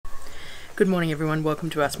Good morning everyone, welcome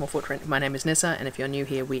to our small footprint. My name is Nyssa, and if you're new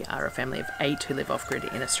here, we are a family of 8 who live off-grid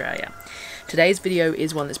in Australia. Today's video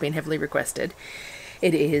is one that's been heavily requested.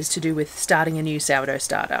 It is to do with starting a new sourdough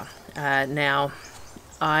starter. Now,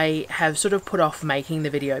 I have sort of put off making the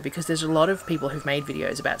video because there's a lot of people who've made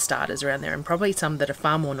videos about starters around there, and probably some that are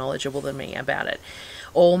far more knowledgeable than me about it.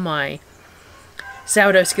 All my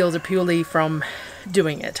sourdough skills are purely from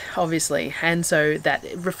doing it, obviously, and so that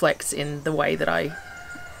reflects in the way that I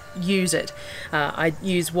use it. I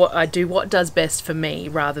do what does best for me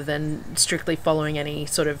rather than strictly following any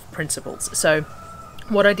sort of principles. So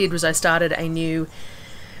what I did was I started a new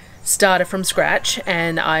starter from scratch,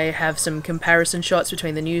 and I have some comparison shots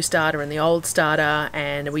between the new starter and the old starter,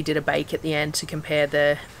 and we did a bake at the end to compare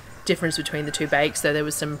the difference between the two bakes, though there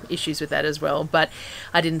was some issues with that as well, but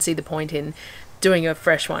I didn't see the point in doing a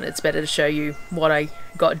fresh one. It's better to show you what I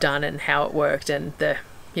got done and how it worked and the,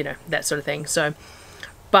 you know, that sort of thing. So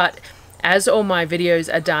but as all my videos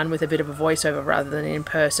are done with a bit of a voiceover rather than in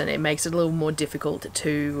person, it makes it a little more difficult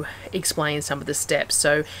to explain some of the steps.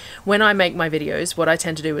 So when I make my videos, what I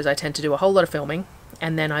tend to do is I tend to do a whole lot of filming,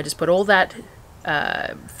 and then I just put all that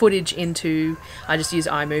footage into, I just use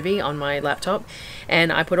iMovie on my laptop, and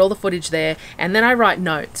I put all the footage there, and then I write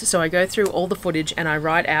notes. So I go through all the footage and I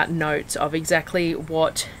write out notes of exactly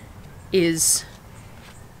what is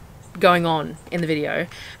going on in the video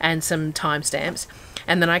and some timestamps.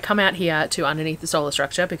 And then I come out here to underneath the solar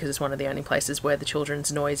structure because it's one of the only places where the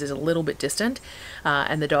children's noise is a little bit distant,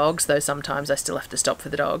 and the dogs, though sometimes I still have to stop for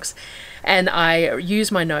the dogs. And I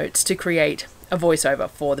use my notes to create a voiceover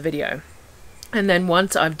for the video. And then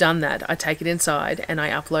once I've done that, I take it inside and I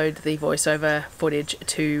upload the voiceover footage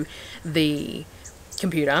to the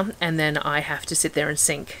computer, and then I have to sit there and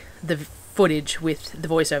sync the footage with the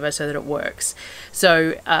voiceover so that it works.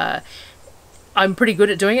 So I'm pretty good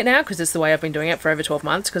at doing it now because it's the way I've been doing it for over 12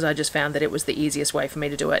 months, because I just found that it was the easiest way for me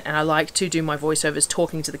to do it. And I like to do my voiceovers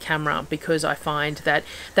talking to the camera because I find that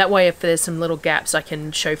that way, if there's some little gaps, I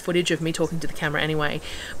can show footage of me talking to the camera anyway.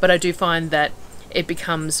 But I do find that it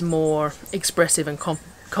becomes more expressive and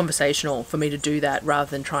conversational for me to do that rather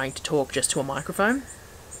than trying to talk just to a microphone.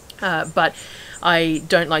 But I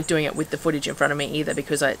don't like doing it with the footage in front of me either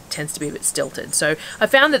because it tends to be a bit stilted. So I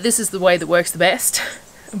found that this is the way that works the best.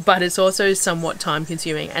 But it's also somewhat time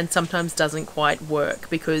consuming and sometimes doesn't quite work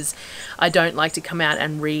because I don't like to come out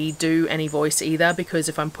and redo any voice either, because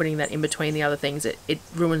if I'm putting that in between the other things, it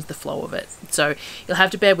ruins the flow of it. So you'll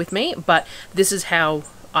have to bear with me, but this is how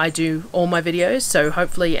I do all my videos, so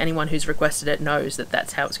hopefully anyone who's requested it knows that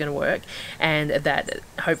that's how it's going to work, and that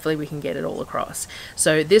hopefully we can get it all across.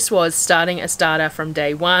 So this was starting a starter from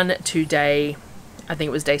day 1 to day, I think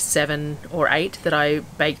it was day 7 or 8 that I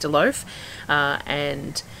baked a loaf,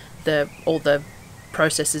 and all the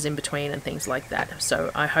processes in between and things like that.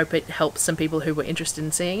 So I hope it helps some people who were interested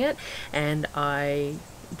in seeing it, and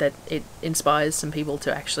that it inspires some people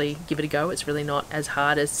to actually give it a go. It's really not as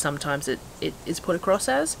hard as sometimes it is put across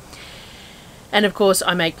as. And of course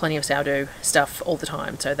I make plenty of sourdough stuff all the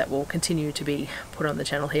time, so that will continue to be put on the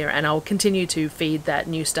channel here, and I'll continue to feed that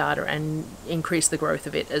new starter and increase the growth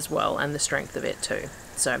of it as well, and the strength of it too.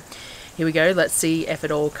 So here we go, let's see if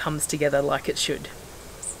it all comes together like it should.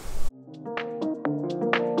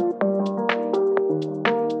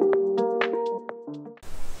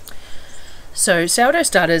 So sourdough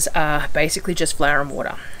starters are basically just flour and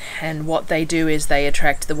water, and what they do is they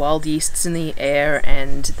attract the wild yeasts in the air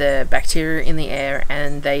and the bacteria in the air,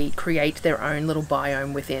 and they create their own little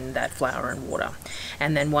biome within that flour and water.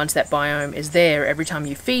 And then once that biome is there, every time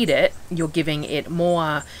you feed it, you're giving it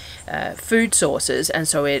more food sources, and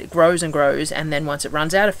so it grows and grows, and then once it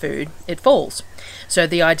runs out of food, it falls. So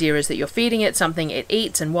the idea is that you're feeding it something, it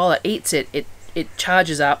eats, and while it eats it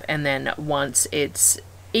charges up, and then once it's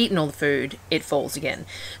eaten all the food, it falls again.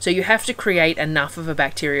 So you have to create enough of a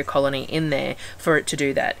bacteria colony in there for it to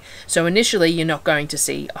do that. So initially you're not going to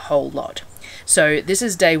see a whole lot. So this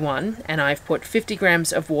is day 1, and I've put 50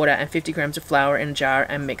 grams of water and 50 grams of flour in a jar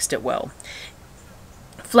and mixed it well.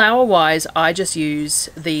 Flour wise, I just use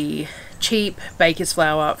the cheap baker's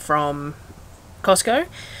flour from Costco.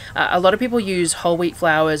 A lot of people use whole wheat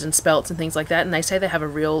flours and spelts and things like that, and they say they have a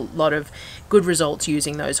real lot of good results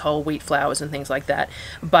using those whole wheat flours and things like that.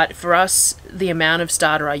 But for us, the amount of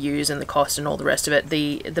starter I use and the cost and all the rest of it,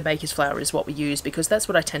 the baker's flour is what we use, because that's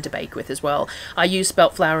what I tend to bake with as well. I use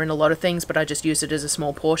spelt flour in a lot of things, but I just use it as a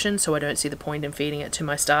small portion, so I don't see the point in feeding it to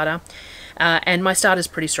my starter. And my starter's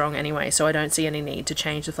pretty strong anyway, so I don't see any need to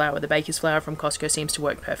change the flour. The baker's flour from Costco seems to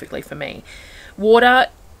work perfectly for me. Water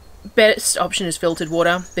best option is filtered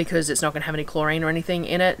water because it's not going to have any chlorine or anything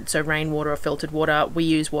in it. So rainwater or filtered water. We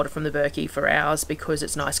use water from the Berkey for ours because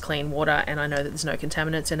it's nice clean water and I know that there's no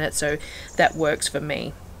contaminants in it, so that works for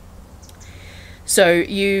me. So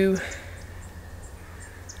you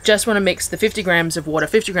just want to mix the 50 grams of water,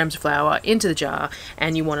 50 grams of flour into the jar,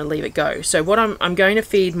 and you want to leave it go. So what I'm going to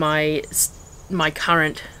feed my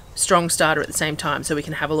current strong starter at the same time so we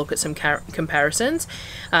can have a look at some comparisons.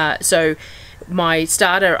 So my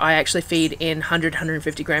starter I actually feed in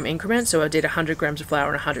 100-150 gram increments, so I did 100 grams of flour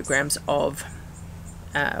and 100 grams of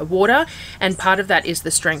water, and part of that is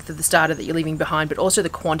the strength of the starter that you're leaving behind, but also the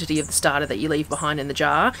quantity of the starter that you leave behind in the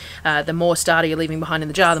jar. The more starter you're leaving behind in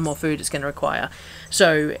the jar, the more food it's going to require.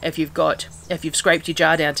 So if you've scraped your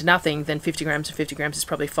jar down to nothing, then 50 grams of 50 grams is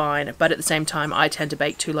probably fine. But at the same time, I tend to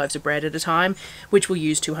bake 2 loaves of bread at a time, which will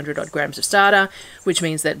use 200 odd grams of starter, which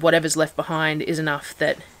means that whatever's left behind is enough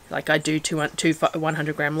that, like, I do two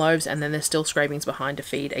 100 gram loaves, and then there's still scrapings behind to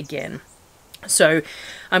feed again. So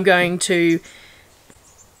I'm going to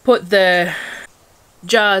put the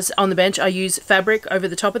jars on the bench. I use fabric over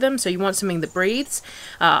the top of them, so you want something that breathes.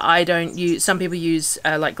 I don't use, some people use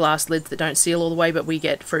like glass lids that don't seal all the way, but we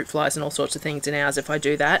get fruit flies and all sorts of things in ours if I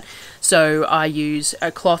do that. So I use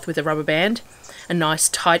a cloth with a rubber band, a nice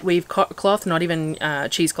tight weave cloth, not even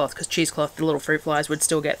cheesecloth, because cheesecloth the little fruit flies would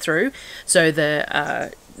still get through. So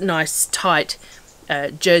the nice tight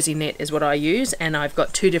jersey knit is what I use, and I've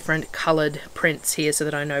got 2 different coloured prints here so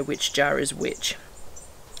that I know which jar is which.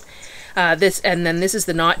 This is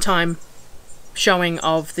the nighttime showing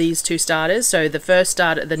of these 2 starters. So the first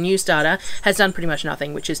starter, the new starter, has done pretty much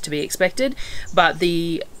nothing, which is to be expected, but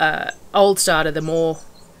the old starter,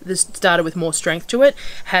 the starter with more strength to it,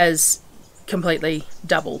 has completely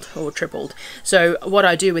doubled or tripled. So what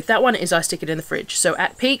I do with that one is I stick it in the fridge. So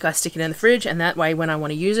at peak I stick it in the fridge, and that way when I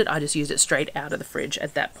want to use it I just use it straight out of the fridge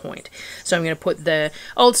at that point. So I'm going to put the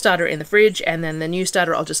old starter in the fridge, and then the new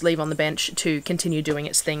starter I'll just leave on the bench to continue doing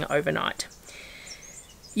its thing overnight.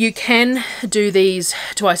 You can do these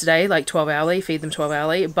twice a day, like 12-hourly, feed them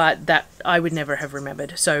 12-hourly, but that I would never have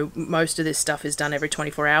remembered. So most of this stuff is done every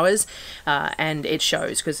 24 hours, and it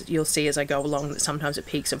shows, because you'll see as I go along that sometimes it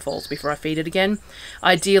peaks and falls before I feed it again.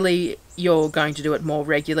 Ideally, you're going to do it more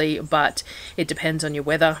regularly, but it depends on your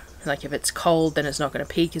weather. Like if it's cold, then it's not going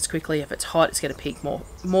to peak as quickly. If it's hot, it's going to peak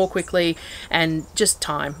more quickly, and just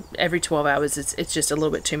time. Every 12 hours, it's just a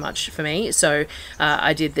little bit too much for me. So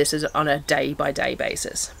I did this as on a day-by-day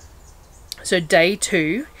basis. So day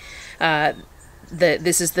 2,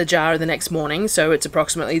 this is the jar the next morning, so it's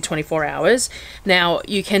approximately 24 hours. Now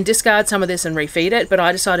you can discard some of this and refeed it, but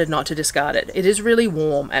I decided not to discard it. It is really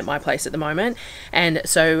warm at my place at the moment, and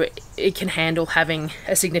so it can handle having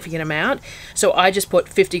a significant amount. So I just put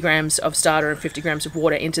 50 grams of starter and 50 grams of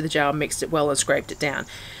water into the jar, mixed it well and scraped it down.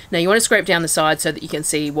 Now you want to scrape down the side so that you can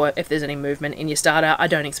see if there's any movement in your starter. I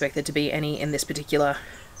don't expect there to be any in this particular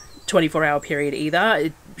 24-hour period either.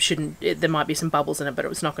 It shouldn't, there might be some bubbles in it, but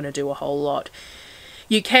it's not going to do a whole lot.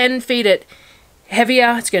 You can feed it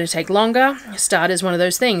heavier, it's going to take longer. Starter is one of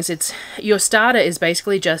those things. Your starter is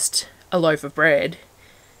basically just a loaf of bread.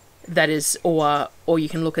 That is, or you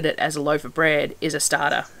can look at it as a loaf of bread is a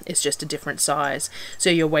starter. It's just a different size. So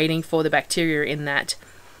you're waiting for the bacteria in that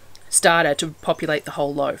starter to populate the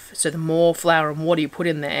whole loaf. So the more flour and water you put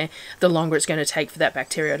in there, the longer it's going to take for that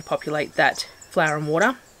bacteria to populate that flour and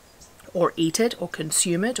water, or eat it, or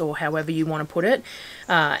consume it, or however you want to put it.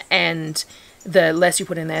 And the less you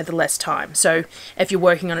put in there, the less time. So if you're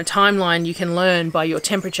working on a timeline, you can learn by your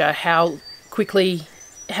temperature how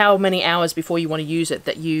many hours before you want to use it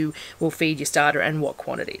that you will feed your starter and what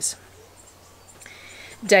quantities.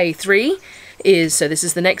 Day 3 is, so this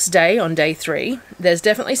is the next day on day 3. There's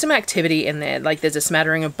definitely some activity in there, like there's a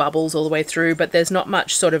smattering of bubbles all the way through, but there's not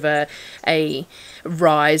much sort of a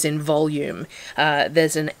rise in volume.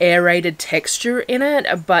 There's an aerated texture in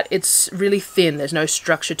it, but it's really thin. There's no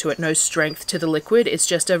structure to it, no strength to the liquid. It's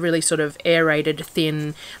just a really sort of aerated,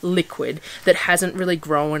 thin liquid that hasn't really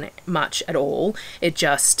grown much at all. It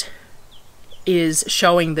just is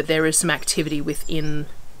showing that there is some activity within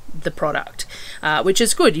the product, which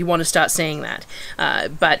is good. You want to start seeing that,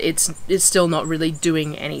 but it's still not really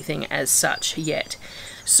doing anything as such yet.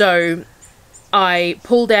 So I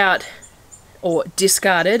pulled out, or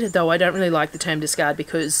discarded, though I don't really like the term discard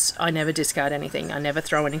because I never discard anything. I never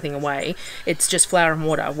throw anything away. It's just flour and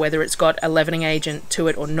water. Whether it's got a leavening agent to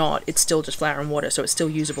it or not, it's still just flour and water, so it's still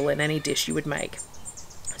usable in any dish you would make.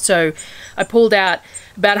 So I pulled out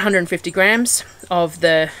about 150 grams of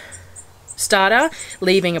the starter,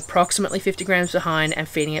 leaving approximately 50 grams behind and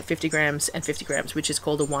feeding it 50 grams and 50 grams, which is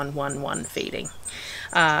called a 1-1-1 feeding.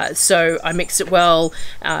 So I mixed it well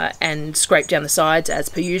and scraped down the sides as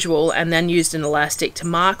per usual, and then used an elastic to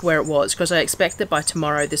mark where it was, because I expect that by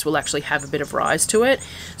tomorrow this will actually have a bit of rise to it.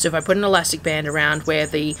 So if I put an elastic band around where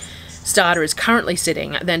the starter is currently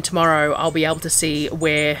sitting, then tomorrow I'll be able to see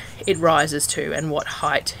where it rises to and what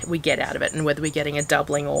height we get out of it, and whether we're getting a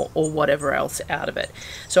doubling or whatever else out of it.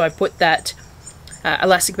 So I put that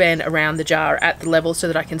elastic band around the jar at the level so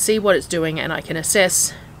that I can see what it's doing, and I can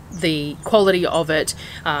assess the quality of it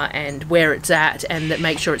and where it's at, and that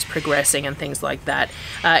make sure it's progressing and things like that.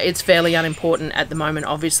 It's fairly unimportant at the moment,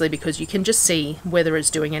 obviously, because you can just see whether it's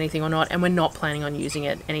doing anything or not, and we're not planning on using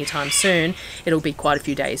it anytime soon. It'll be quite a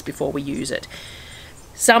few days before we use it.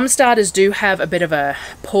 Some starters do have a bit of a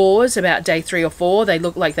pause about day 3 or 4. They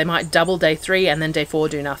look like they might double day 3 and then day 4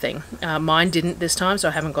 do nothing. Mine didn't this time, so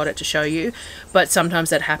I haven't got it to show you, but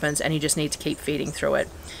sometimes that happens and you just need to keep feeding through it.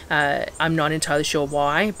 I'm not entirely sure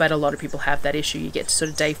why, but a lot of people have that issue. You get to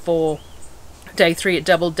sort of day 4, day 3 it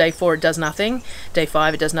doubled, day 4 it does nothing, day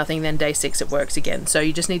 5 it does nothing, then day 6 it works again. So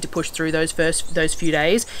you just need to push through those few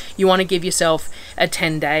days. You want to give yourself a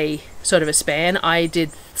 10-day sort of a span. I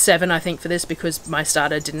did 7, I think, for this because my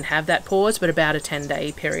starter didn't have that pause, but about a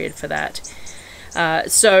 10-day period for that.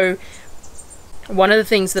 So one of the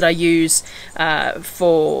things that I use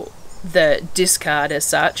for the discard as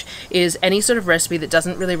such is any sort of recipe that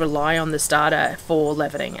doesn't really rely on the starter for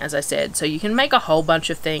leavening, as I said. So you can make a whole bunch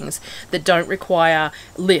of things that don't require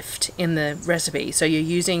lift in the recipe. So you're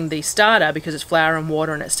using the starter because it's flour and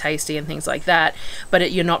water and it's tasty and things like that,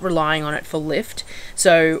 but you're not relying on it for lift.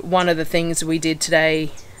 So one of the things we did today,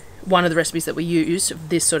 one of the recipes that we use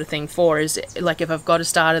this sort of thing for, is like if I've got a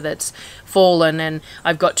starter that's fallen and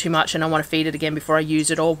I've got too much and I want to feed it again before I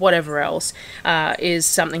use it or whatever else, is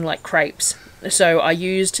something like crepes. So I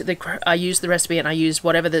used the recipe and I used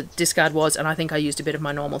whatever the discard was, and I think I used a bit of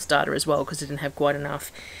my normal starter as well because it didn't have quite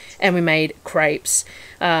enough, and we made crepes.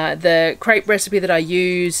 The crepe recipe that I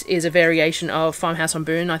use is a variation of Farmhouse on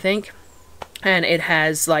Boone, I think. And it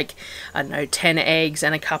has, like, I don't know, 10 eggs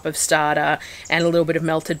and a cup of starter and a little bit of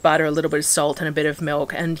melted butter, a little bit of salt and a bit of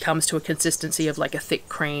milk, and comes to a consistency of like a thick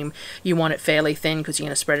cream. You want it fairly thin because you're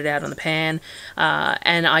going to spread it out on the pan.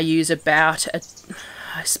 And I use about,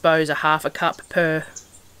 I suppose, a half a cup per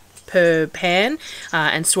pan,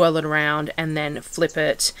 and swirl it around and then flip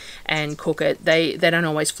it and cook it. They don't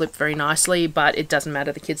always flip very nicely, but it doesn't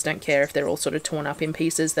matter. The kids don't care if they're all sort of torn up in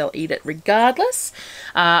pieces. They'll eat it regardless.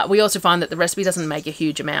 We also find that the recipe doesn't make a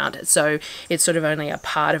huge amount, so it's sort of only a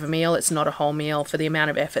part of a meal. It's not a whole meal for the amount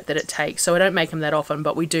of effort that it takes. So I don't make them that often,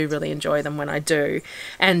 but we do really enjoy them when I do.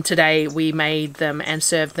 And today we made them and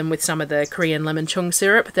served them with some of the Korean lemon chung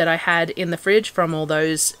syrup that I had in the fridge from all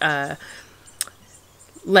those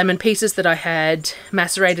lemon pieces that I had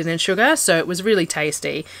macerated in sugar, so it was really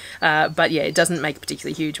tasty. But yeah, it doesn't make a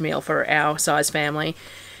particularly huge meal for our size family,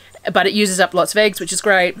 but it uses up lots of eggs, which is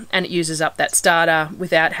great, and it uses up that starter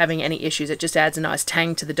without having any issues. It just adds a nice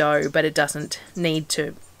tang to the dough, but it doesn't need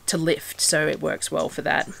to lift, so it works well for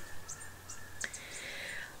that.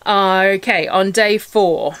 Okay, on day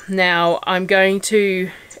 4 now,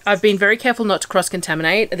 I've been very careful not to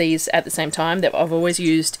cross-contaminate these at the same time. I've always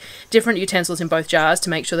used different utensils in both jars to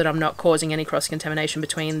make sure that I'm not causing any cross-contamination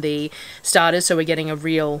between the starters, so we're getting a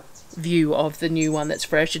real view of the new one that's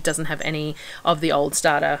fresh. It doesn't have any of the old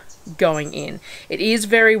starter going in. It is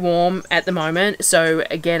very warm at the moment, so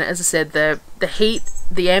again, as I said, the heat,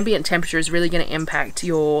 the ambient temperature is really going to impact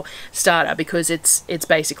your starter because it's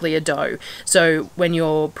basically a dough. So when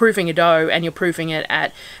you're proofing a dough and you're proofing it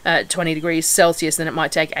at 20 degrees Celsius, then it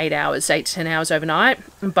might take 8 to 10 hours overnight.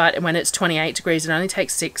 But when it's 28 degrees, it only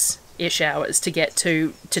takes 6-ish hours to get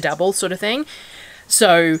to double sort of thing.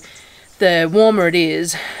 So the warmer it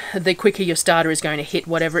is, the quicker your starter is going to hit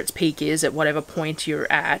whatever its peak is at whatever point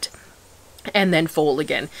you're at, and then fall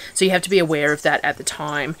again. So you have to be aware of that at the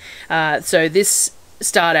time. So this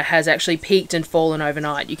starter has actually peaked and fallen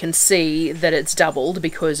overnight. You can see that it's doubled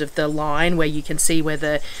because of the line where you can see where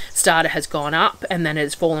the starter has gone up and then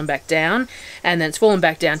it's fallen back down, and then it's fallen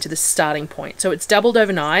back down to the starting point. So it's doubled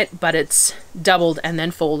overnight, but it's doubled and then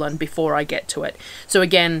fallen before I get to it. So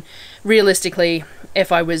again, realistically,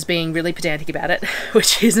 if I was being really pedantic about it,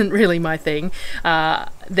 which isn't really my thing,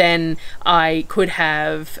 then I could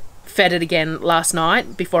have fed it again last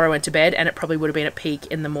night before I went to bed, and it probably would have been at peak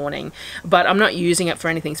in the morning. But I'm not using it for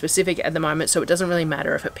anything specific at the moment, so it doesn't really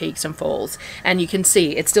matter if it peaks and falls. And you can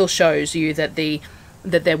see, it still shows you that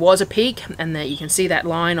there was a peak, and that you can see that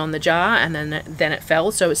line on the jar, and then it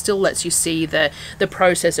fell. So it still lets you see the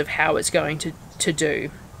process of how it's going to do.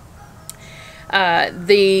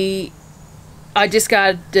 I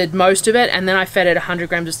discarded most of it, and then I fed it 100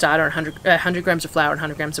 grams of starter and 100 grams of flour and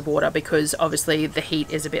 100 grams of water, because obviously the heat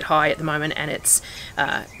is a bit high at the moment, and it's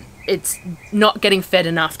not getting fed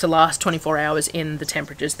enough to last 24 hours in the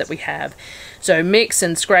temperatures that we have. So mix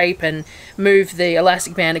and scrape and move the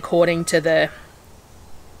elastic band according to the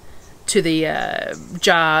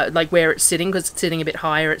jar, like where it's sitting, because it's sitting a bit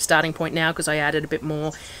higher at starting point now, because I added a bit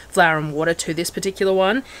more flour and water to this particular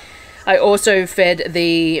one. I also fed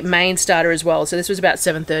the main starter as well. So this was about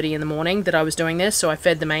 7:30 in the morning that I was doing this. So I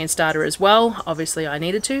fed the main starter as well. Obviously I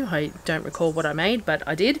needed to. I don't recall what I made, but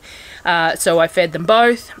I did. So I fed them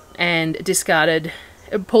both and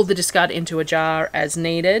pulled the discard into a jar as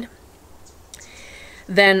needed.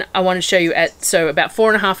 Then I want to show you so about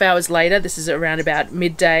 4.5 hours later, this is around about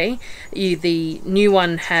midday, the new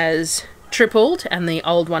one has tripled and the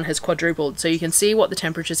old one has quadrupled. So you can see what the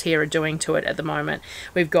temperatures here are doing to it at the moment.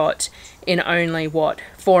 We've got, in only what,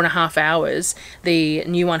 4.5 hours, the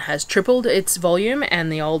new one has tripled its volume and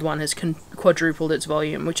the old one has quadrupled its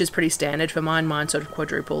volume, which is pretty standard for mine. Mine sort of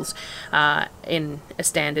quadruples in a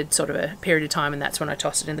standard sort of a period of time, and that's when I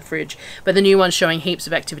toss it in the fridge. But the new one's showing heaps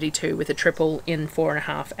of activity too, with a triple in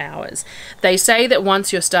 4.5 hours. They say that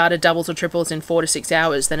once your starter doubles or triples in 4 to 6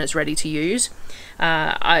 hours, then it's ready to use.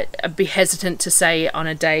 I'd be hesitant to say on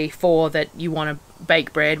a day 4 that you want to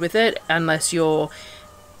bake bread with it, unless you're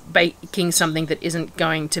baking something that isn't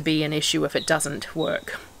going to be an issue if it doesn't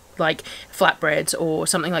work. Like flatbreads or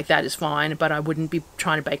something like that is fine, but I wouldn't be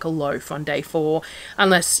trying to bake a loaf on day 4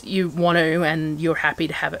 unless you want to and you're happy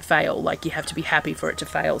to have it fail. Like, you have to be happy for it to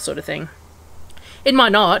fail, sort of thing. It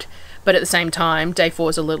might not, but at the same time, day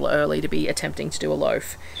 4 is a little early to be attempting to do a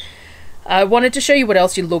loaf. I wanted to show you what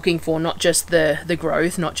else you're looking for, not just the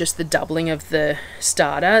growth, not just the doubling of the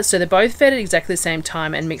starter. So they're both fed at exactly the same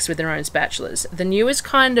time and mixed with their own spatulas. The new is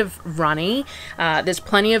kind of runny. There's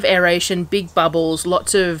plenty of aeration, big bubbles,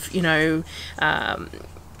 lots of, you know,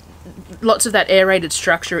 lots of that aerated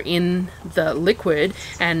structure in the liquid,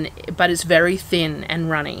 but it's very thin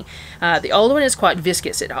and runny. The older one is quite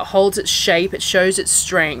viscous. It holds its shape, it shows its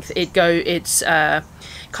strength. It's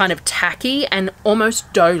kind of tacky and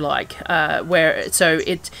almost dough-like,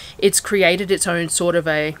 it's created its own sort of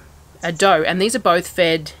a dough. And these are both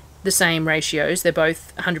fed the same ratios. They're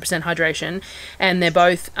both 100% hydration, and they're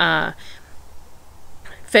both fed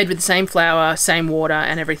with the same flour, same water,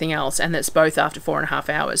 and everything else, and that's both after 4.5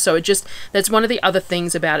 hours. So that's one of the other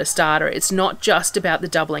things about a starter. It's not just about the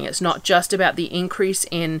doubling, it's not just about the increase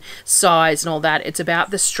in size and all that, it's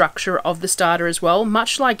about the structure of the starter as well.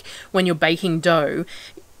 Much like when you're baking dough,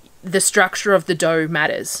 the structure of the dough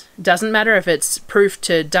matters. Doesn't matter if it's proof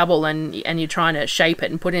to double and you're trying to shape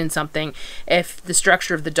it and put it in something. If the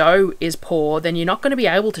structure of the dough is poor, then you're not going to be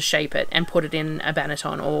able to shape it and put it in a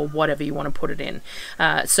banneton or whatever you want to put it in.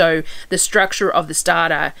 So the structure of the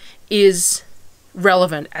starter is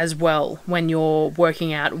relevant as well when you're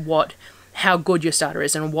working out how good your starter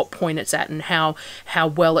is and what point it's at and how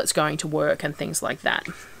well it's going to work and things like that.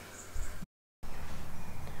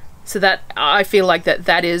 So that, I feel like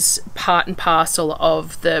that is part and parcel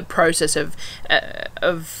of the process of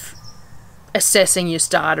assessing your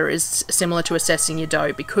starter, is similar to assessing your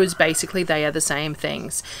dough, because basically they are the same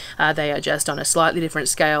things. They are just on a slightly different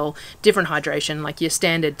scale, different hydration. Like your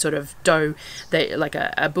standard sort of dough, like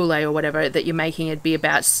a boulet or whatever that you're making, it'd be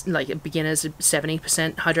about like a beginner's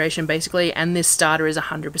 70% hydration basically, and this starter is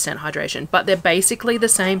 100% hydration, but they're basically the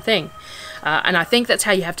same thing. And I think that's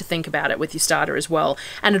how you have to think about it with your starter as well,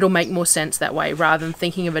 and it'll make more sense that way rather than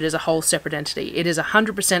thinking of it as a whole separate entity. It is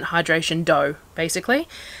 100% hydration dough basically,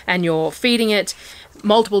 and you're feeding it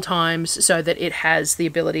multiple times so that it has the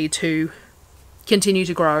ability to continue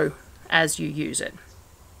to grow as you use it.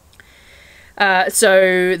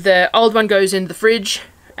 So the old one goes into the fridge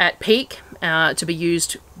at peak to be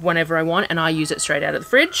used whenever I want, and I use it straight out of the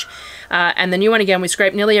fridge. And the new one, again, we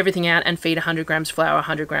scrape nearly everything out and feed 100 grams of flour,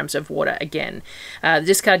 100 grams of water again. The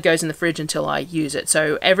discard goes in the fridge until I use it.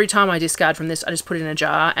 So every time I discard from this, I just put it in a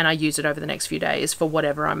jar and I use it over the next few days for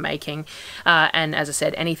whatever I'm making. And as I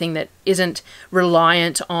said, anything that isn't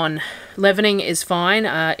reliant on leavening is fine.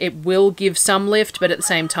 It will give some lift, but at the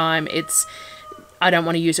same time, I don't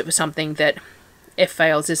want to use it for something that, if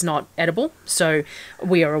fails, is not edible. So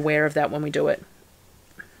we are aware of that when we do it.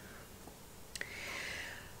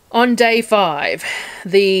 On day 5,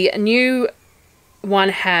 the new one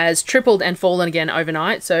has tripled and fallen again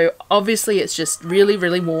overnight. So obviously it's just really,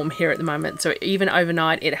 really warm here at the moment. So even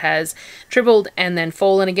overnight it has tripled and then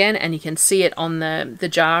fallen again, and you can see it on the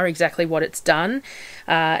jar exactly what it's done.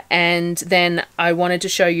 And then I wanted to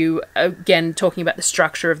show you, again, talking about the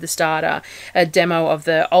structure of the starter, a demo of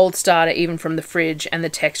the old starter even from the fridge and the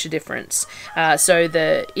texture difference.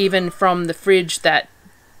 So even from the fridge, that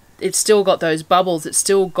it's still got those bubbles, it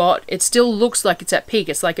still looks like it's at peak.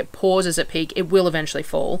 It's like it pauses at peak. It will eventually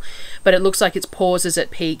fall, but it looks like it pauses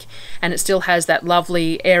at peak, and it still has that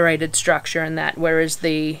lovely aerated structure and that, whereas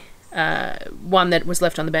the one that was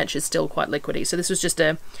left on the bench is still quite liquidy. So this was just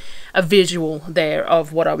a visual there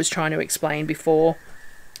of what I was trying to explain before.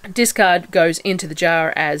 Discard goes into the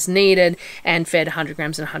jar as needed and fed 100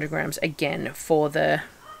 grams and 100 grams again for the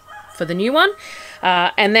new one.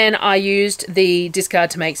 And then I used the discard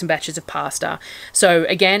to make some batches of pasta. So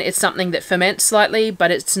again, it's something that ferments slightly, but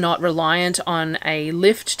it's not reliant on a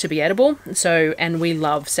lift to be edible. So, and we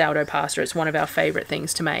love sourdough pasta. It's one of our favorite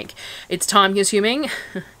things to make. It's time consuming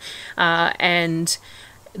and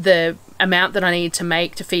the amount that I need to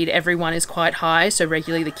make to feed everyone is quite high, so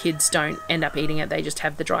regularly the kids don't end up eating it. They just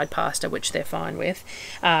have the dried pasta, which they're fine with.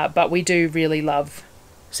 But we do really love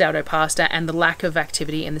sourdough pasta, and the lack of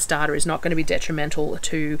activity in the starter is not going to be detrimental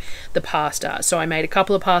to the pasta. So I made a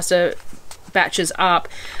couple of pasta batches up.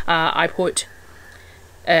 I put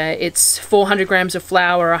it's 400 grams of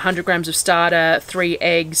flour, 100 grams of starter, 3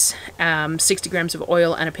 eggs, 60 grams of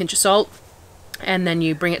oil and a pinch of salt. And then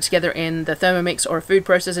you bring it together in the Thermomix or a food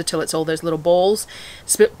processor till it's all those little balls.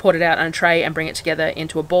 Put it out on a tray and bring it together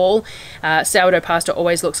into a ball. Sourdough pasta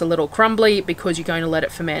always looks a little crumbly because you're going to let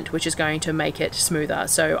it ferment, which is going to make it smoother.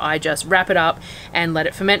 So I just wrap it up and let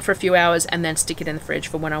it ferment for a few hours and then stick it in the fridge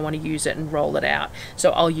for when I want to use it and roll it out.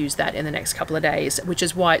 So I'll use that in the next couple of days, which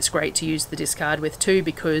is why it's great to use the discard with too,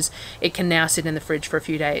 because it can now sit in the fridge for a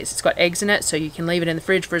few days. It's got eggs in it, so you can leave it in the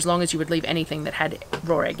fridge for as long as you would leave anything that had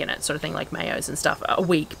raw egg in it, sort of thing, like mayos and stuff, a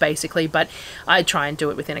week basically, but I try and do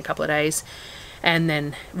it within a couple of days and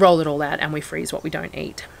then roll it all out and we freeze what we don't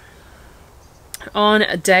eat. On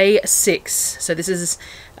day 6, so this is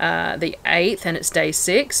the 8th and it's day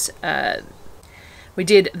 6, we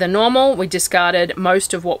did the normal. We discarded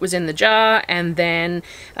most of what was in the jar and then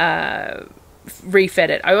refed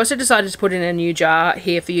it. I also decided to put in a new jar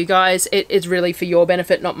here for you guys. It is really for your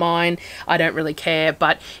benefit, not mine. I don't really care,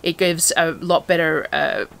 but it gives a lot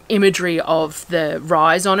better imagery of the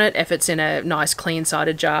rise on it if it's in a nice clean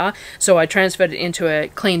sided jar. So I transferred it into a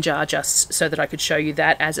clean jar just so that I could show you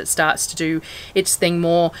that as it starts to do its thing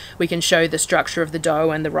more. We can show the structure of the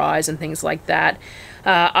dough and the rise and things like that.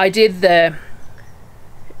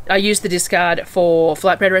 I used the discard for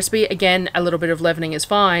flatbread recipe. Again, a little bit of leavening is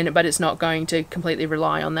fine, but it's not going to completely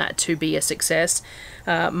rely on that to be a success.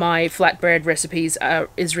 My flatbread recipes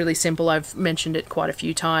is really simple. I've mentioned it quite a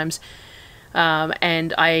few times.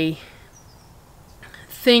 And I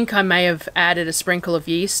think I may have added a sprinkle of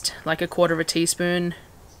yeast, like 1/4 teaspoon,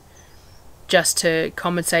 just to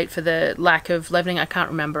compensate for the lack of leavening. I can't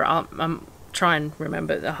remember. I'll try and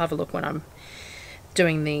remember. I'll have a look when I'm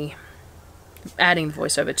doing adding the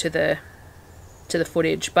voiceover to the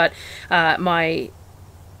footage, but my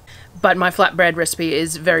flatbread recipe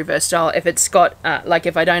is very versatile. If it's got like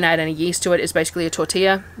if I don't add any yeast to it, it's basically a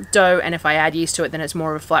tortilla dough, and if I add yeast to it, then it's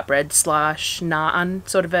more of a flatbread / naan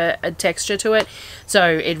sort of a texture to it. So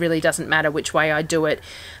it really doesn't matter which way I do it.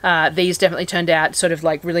 These definitely turned out sort of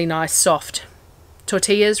like really nice soft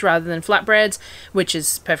tortillas rather than flatbreads, which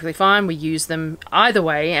is perfectly fine. We use them either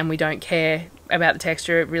way and we don't care about the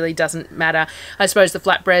texture. It really doesn't matter. I suppose the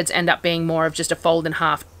flatbreads end up being more of just a fold in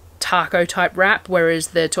half taco type wrap, whereas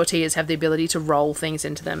the tortillas have the ability to roll things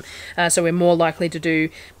into them. So we're more likely to do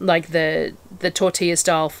like the tortilla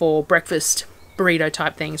style for breakfast burrito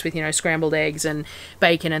type things with, you know, scrambled eggs and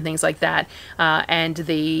bacon and things like that. And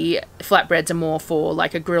the flatbreads are more for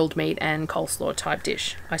like a grilled meat and coleslaw type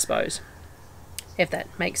dish, I suppose, if that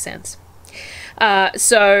makes sense.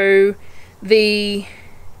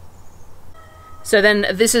 So then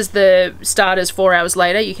this is the starters 4 hours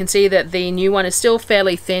later. You can see that the new one is still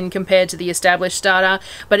fairly thin compared to the established starter,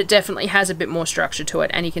 but it definitely has a bit more structure to it,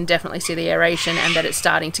 and you can definitely see the aeration and that it's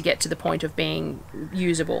starting to get to the point of being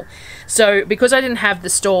usable. So because I didn't have the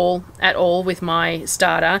stall at all with my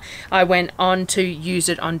starter, I went on to use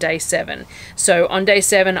it on day 7. So on day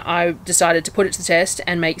 7 I decided to put it to the test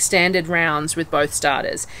and make standard rounds with both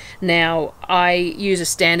starters. Now I used a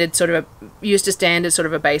standard sort of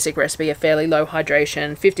a basic recipe, a fairly low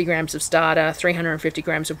hydration, 50 grams of starter, 350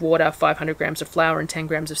 grams of water, 500 grams of flour and 10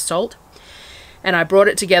 grams of salt. And I brought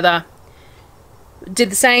it together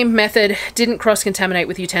Did the same method, didn't cross-contaminate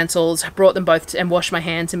with utensils, brought them both and washed my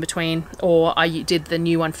hands in between, or I did the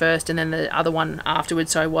new one first and then the other one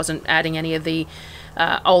afterwards, so I wasn't adding any of the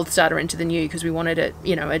old starter into the new, because we wanted a,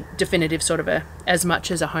 you know, a definitive sort of a, as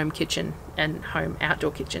much as a home kitchen and home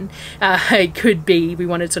outdoor kitchen it could be, we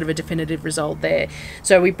wanted sort of a definitive result there.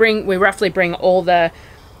 So we roughly bring all the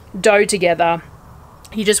dough together.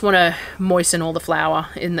 You just want to moisten all the flour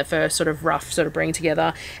in the first sort of rough sort of bring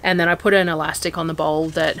together, and then I put an elastic on the bowl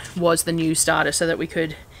that was the new starter so that we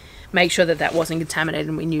could make sure that that wasn't contaminated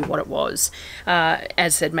and we knew what it was. As I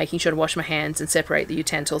said, making sure to wash my hands and separate the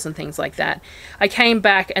utensils and things like that. I came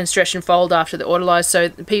back and stretch and fold after the autolyze. So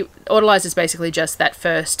the autolyze is basically just that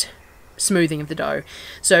first smoothing of the dough.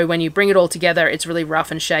 So when you bring it all together, it's really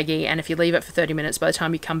rough and shaggy, and if you leave it for 30 minutes, by the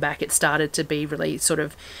time you come back, it started to be really sort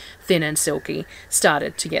of thin and silky,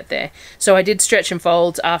 started to get there. So I did stretch and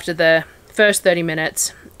fold after the first 30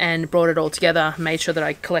 minutes and brought it all together, made sure that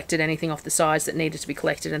I collected anything off the sides that needed to be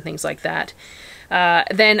collected and things like that.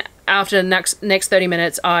 Then after the next 30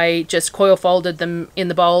 minutes, I just coil folded them in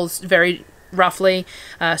the bowls very roughly,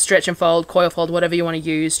 stretch and fold, coil fold, whatever you want to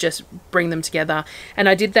use, just bring them together. And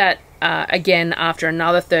I did that again after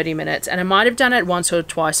another 30 minutes, and I might have done it once or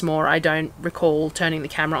twice more. I don't recall turning the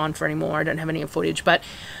camera on for any more. I don't have any footage, but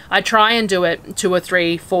I try and do it 2 or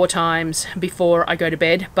 3, 4 times before I go to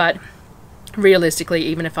bed. But realistically,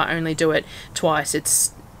 even if I only do it twice,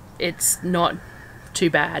 it's not too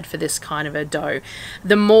bad for this kind of a dough.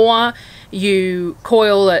 The more you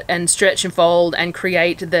coil it and stretch and fold and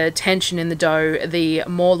create the tension in the dough, the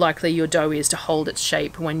more likely your dough is to hold its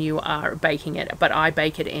shape when you are baking it. But I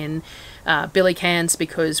bake it in billy cans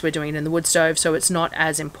because we're doing it in the wood stove, so it's not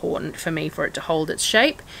as important for me for it to hold its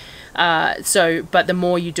shape. But the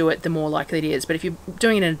more you do it, the more likely it is. But if you're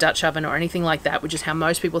doing it in a Dutch oven or anything like that, which is how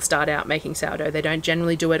most people start out making sourdough, they don't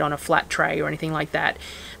generally do it on a flat tray or anything like that,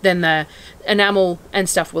 then the enamel and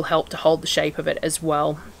stuff will help to hold the shape of it as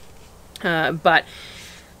well. But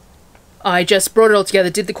I just brought it all together,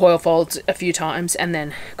 did the coil folds a few times, and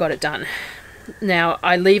then got it done. Now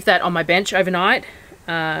I leave that on my bench overnight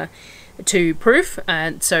to proof,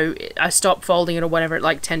 and so I stop folding it or whatever at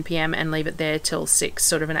like 10 p.m. and leave it there till 6,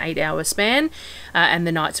 sort of an 8-hour span, and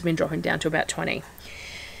the nights have been dropping down to about 20.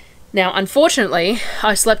 Now unfortunately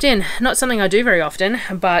I slept in, not something I do very often,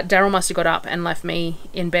 but Darryl must have got up and left me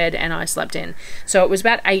in bed and I slept in. So it was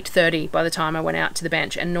about 8:30 by the time I went out to the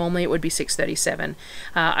bench, and normally it would be 6:37.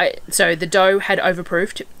 So the dough had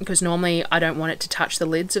overproofed, because normally I don't want it to touch the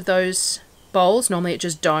lids of those bowls. Normally it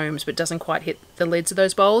just domes but doesn't quite hit the lids of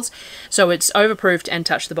those bowls. So it's overproofed and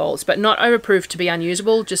touched the bowls, but not overproofed to be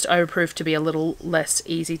unusable, just overproofed to be a little less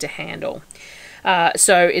easy to handle.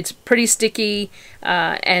 So it's pretty sticky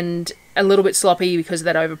and a little bit sloppy because of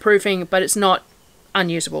that overproofing, but it's not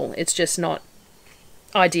unusable. It's just not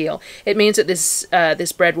ideal. It means that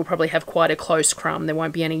this bread will probably have quite a close crumb. There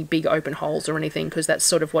won't be any big open holes or anything, because that's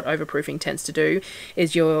sort of what overproofing tends to do,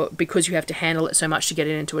 is because you have to handle it so much to get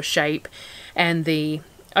it into a shape, and the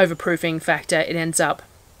overproofing factor, it ends up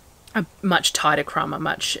a much tighter crumb, a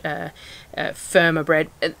much firmer bread.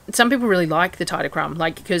 Some people really like the tighter crumb,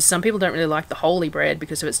 because some people don't really like the holy bread,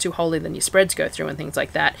 because if it's too holy then your spreads go through and things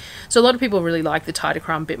like that. So a lot of people really like the tighter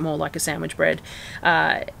crumb, a bit more like a sandwich bread.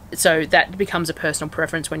 So that becomes a personal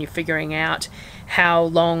preference when you're figuring out how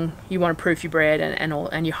long you want to proof your bread and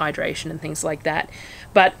your hydration and things like that.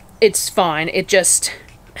 But it's fine. It just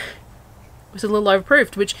was a little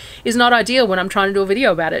overproofed, which is not ideal when I'm trying to do a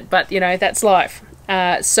video about it, but you know, that's life.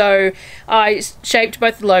 So I shaped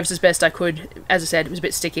both the loaves as best I could. As I said, it was a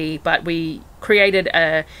bit sticky, but we created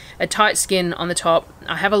a tight skin on the top.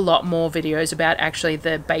 I have a lot more videos about actually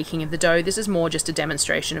the baking of the dough. This is more just a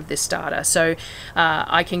demonstration of this starter. So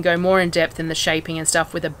I can go more in depth in the shaping and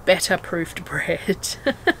stuff with a better proofed bread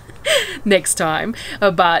next time.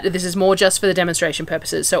 But this is more just for the demonstration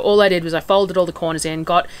purposes. So all I did was I folded all the corners in,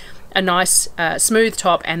 got a nice smooth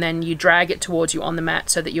top, and then you drag it towards you on the mat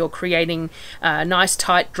so that you're creating a nice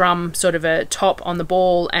tight drum sort of a top on the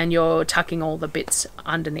ball, and you're tucking all the bits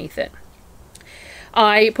underneath it.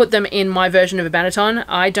 I put them in my version of a banneton.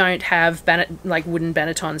 I don't have like wooden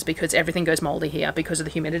bannetons because everything goes moldy here because of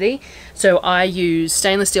the humidity. So I use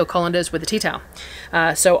stainless steel colanders with a tea towel.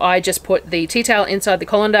 So I just put the tea towel inside the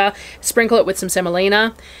colander, sprinkle it with some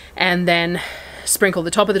semolina, and then sprinkle the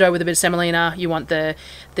top of the dough with a bit of semolina. You want the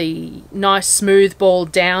nice smooth ball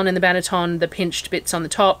down in the banneton, the pinched bits on the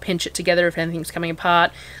top, pinch it together if anything's coming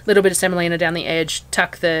apart, a little bit of semolina down the edge,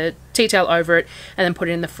 tuck the tea towel over it, and then put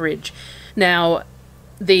it in the fridge. Now,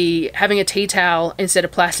 having a tea towel instead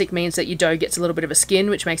of plastic means that your dough gets a little bit of a skin,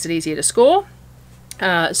 which makes it easier to score.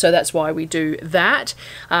 So that's why we do that.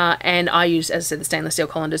 And I use, as I said, the stainless steel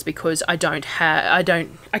colanders because I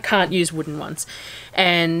can't use wooden ones.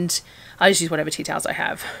 And I just use whatever tea towels I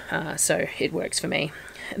have. So it works for me.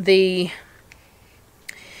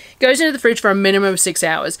 Goes into the fridge for a minimum of 6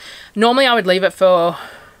 hours. Normally I would leave it for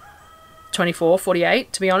 24,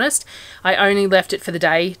 48, to be honest. I only left it for the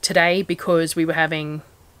day today because we were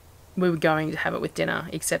going to have it with dinner,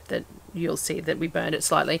 except that you'll see that we burned it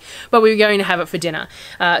slightly, but we were going to have it for dinner.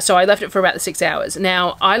 So I left it for about the 6 hours.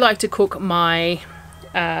 Now, I like to cook my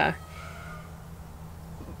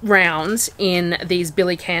rounds in these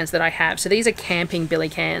billy cans that I have. So these are camping billy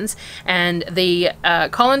cans, and the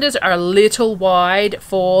colanders are a little wide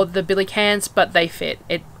for the billy cans, but they fit.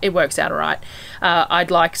 It works out all right. I'd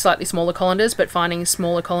like slightly smaller colanders, but finding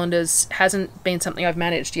smaller colanders hasn't been something I've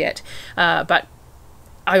managed yet. But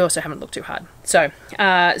I also haven't looked too hard. So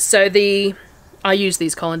I use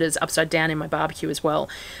these colanders upside down in my barbecue as well.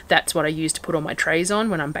 That's what I use to put all my trays on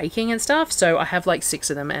when I'm baking and stuff. So I have like 6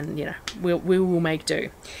 of them, and you know, we will make do.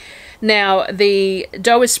 Now the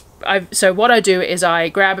dough is, so what I do is I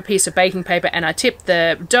grab a piece of baking paper and I tip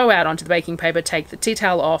the dough out onto the baking paper, take the tea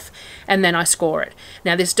towel off, and then I score it.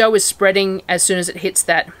 Now this dough is spreading as soon as it hits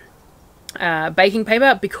that baking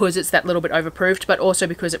paper because it's that little bit overproofed, but also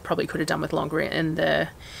because it probably could have done with longer in the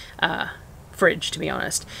fridge, to be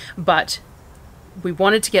honest. But we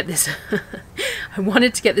wanted to get this I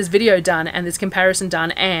wanted to get this video done and this comparison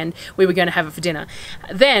done, and we were going to have it for dinner.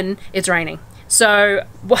 Then it's raining. So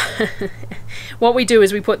what we do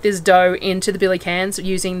is we put this dough into the billy cans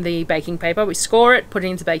using the baking paper. We score it, put it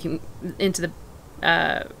into the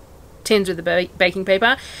tins with the baking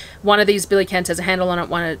paper. One of these billy cans has a handle on it,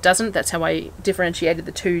 one it doesn't. That's how I differentiated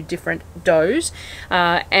the 2 different doughs.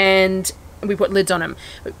 And we put lids on them.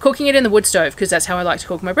 Cooking it in the wood stove because that's how I like to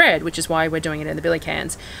cook my bread, which is why we're doing it in the billy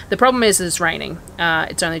cans. The problem is it's raining.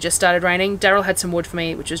 It's only just started raining. Darryl had some wood for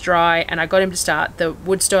me, which was dry, and I got him to start the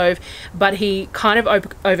wood stove, but he kind of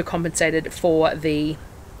overcompensated for the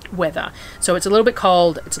weather. So it's a little bit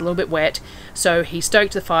cold, it's a little bit wet, so he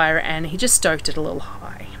stoked the fire, and he just stoked it a little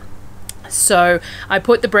high. So I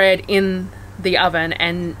put the bread in the oven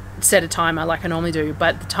and set a timer like I normally do,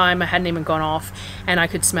 but the timer hadn't even gone off and I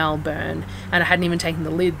could smell burn, and I hadn't even taken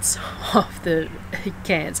the lids off the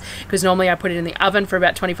cans, because normally I put it in the oven for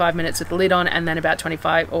about 25 minutes with the lid on, and then about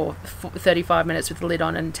 25 or 35 minutes with the lid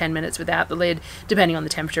on, and 10 minutes without the lid, depending on the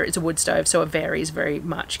temperature. It's a wood stove, so it varies very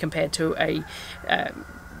much compared to a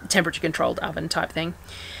temperature controlled oven type thing.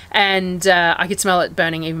 And I could smell it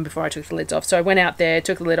burning even before I took the lids off. So I went out there,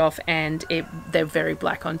 took the lid off, and they're very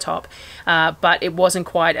black on top. But it wasn't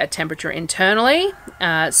quite at temperature internally,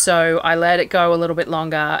 so I let it go a little bit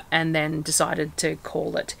longer and then decided to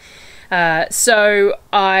call it. So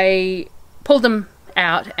I pulled them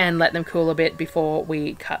out and let them cool a bit before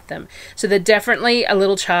we cut them. So they're definitely a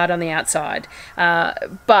little charred on the outside,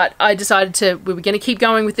 but I decided we were going to keep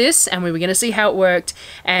going with this, and we were going to see how it worked,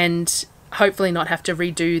 and hopefully not have to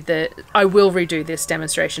I will redo this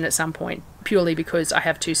demonstration at some point, purely because I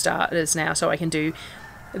have 2 starters now, so I can do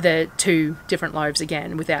the 2 different loaves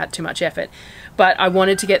again without too much effort. But I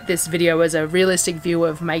wanted to get this video as a realistic view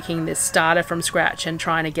of making this starter from scratch and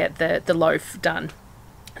trying to get the loaf done.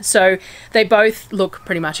 So they both look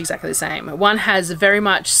pretty much exactly the same. One has very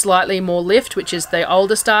much slightly more lift, which is the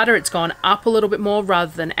older starter. It's gone up a little bit more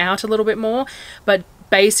rather than out a little bit more, but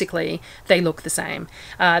basically they look the same.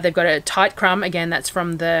 They've got a tight crumb, again that's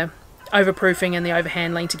from the overproofing and the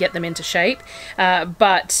overhandling to get them into shape,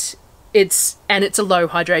 but it's a low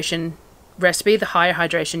hydration recipe. The higher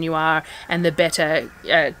hydration you are and the better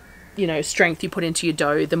strength you put into your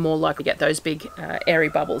dough, the more likely to get those big airy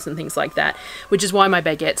bubbles and things like that, which is why my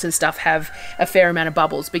baguettes and stuff have a fair amount of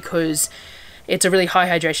bubbles, because it's a really high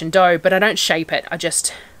hydration dough, but I don't shape it, I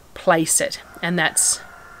just place it, and that's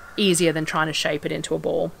easier than trying to shape it into a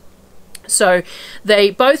ball. So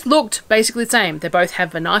they both looked basically the same. They both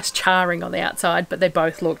have a nice charring on the outside, but they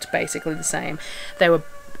both looked basically the same. They were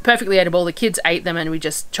perfectly edible. The kids ate them, and we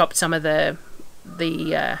just chopped some of the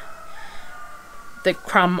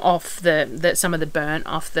crumb off some of the burnt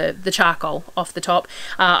off the charcoal off the top.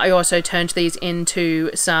 I also turned these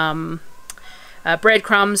into some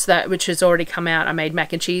breadcrumbs which has already come out. I made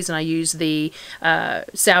mac and cheese, and I used the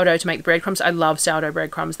sourdough to make the breadcrumbs. I love sourdough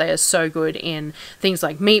breadcrumbs. They are so good in things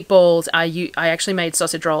like meatballs. I actually made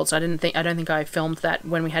sausage rolls. I don't think I filmed that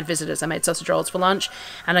when we had visitors. I made sausage rolls for lunch,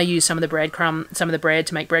 and I used some of the bread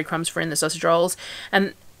to make breadcrumbs for in the sausage rolls.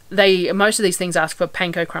 And most of these things ask for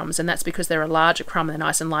panko crumbs, and that's because they're a larger crumb. They're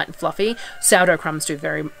nice and light and fluffy. Sourdough crumbs do a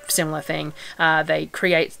very similar thing. They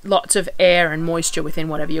create lots of air and moisture within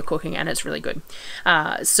whatever you're cooking, and it's really good.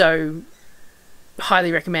 So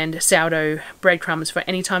highly recommend sourdough breadcrumbs for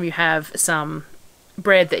any time you have some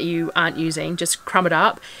bread that you aren't using. Just crumb it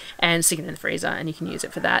up and stick it in the freezer and you can use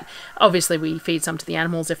it for that. Obviously we feed some to the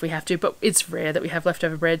animals if we have to, but it's rare that we have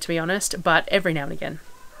leftover bread, to be honest, but every now and again.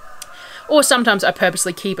 Or sometimes I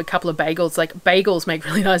purposely keep a couple of bagels. Like, bagels make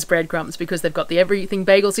really nice breadcrumbs because they've got the everything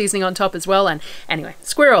bagel seasoning on top as well. And anyway,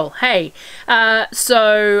 squirrel, hey.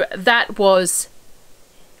 So that was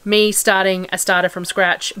me starting a starter from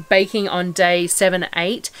scratch, baking on day 7,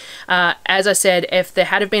 8. As I said, if there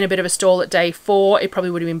had been a bit of a stall at day 4, it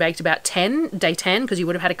probably would have been baked about day 10, because you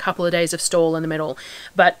would have had a couple of days of stall in the middle.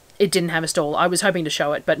 But it didn't have a stall. I was hoping to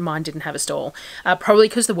show it, but mine didn't have a stall. Probably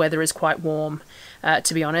because the weather is quite warm,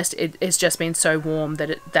 to be honest. It's just been so warm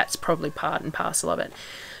that that's probably part and parcel of it.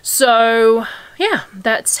 So yeah,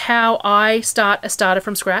 that's how I start a starter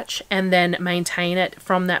from scratch and then maintain it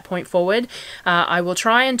from that point forward. I will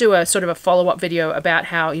try and do a sort of a follow-up video about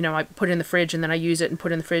how, you know, I put it in the fridge and then I use it and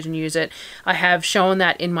put it in the fridge and use it. I have shown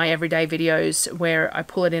that in my everyday videos where I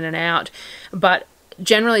pull it in and out, but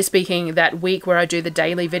generally speaking, that week where I do the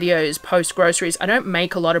daily videos post groceries, I don't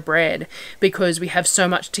make a lot of bread because we have so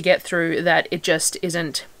much to get through that it just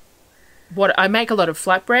isn't what I make. A lot of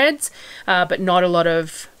flatbreads, but not a lot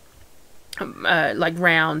of like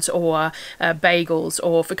rounds or bagels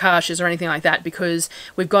or focaccias or anything like that, because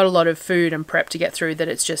we've got a lot of food and prep to get through that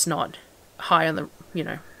it's just not high on the, you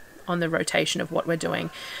know, on the rotation of what we're doing.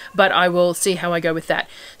 But I will see how I go with that.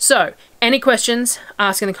 So any questions,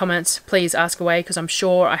 ask in the comments. Please ask away, because I'm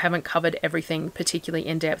sure I haven't covered everything particularly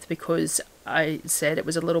in depth, because I said it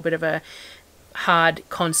was a little bit of a hard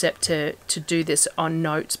concept to do this on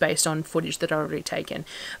notes based on footage that I've already taken.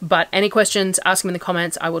 But any questions, ask them in the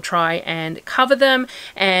comments. I will try and cover them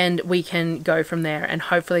and we can go from there, and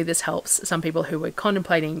hopefully this helps some people who were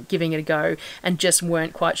contemplating giving it a go and just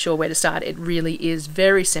weren't quite sure where to start. It really is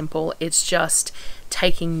very simple. It's just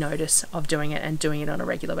taking notice of doing it and doing it on a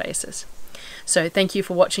regular basis. So thank you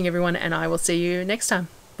for watching, everyone, and I will see you next time.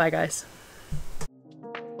 Bye guys.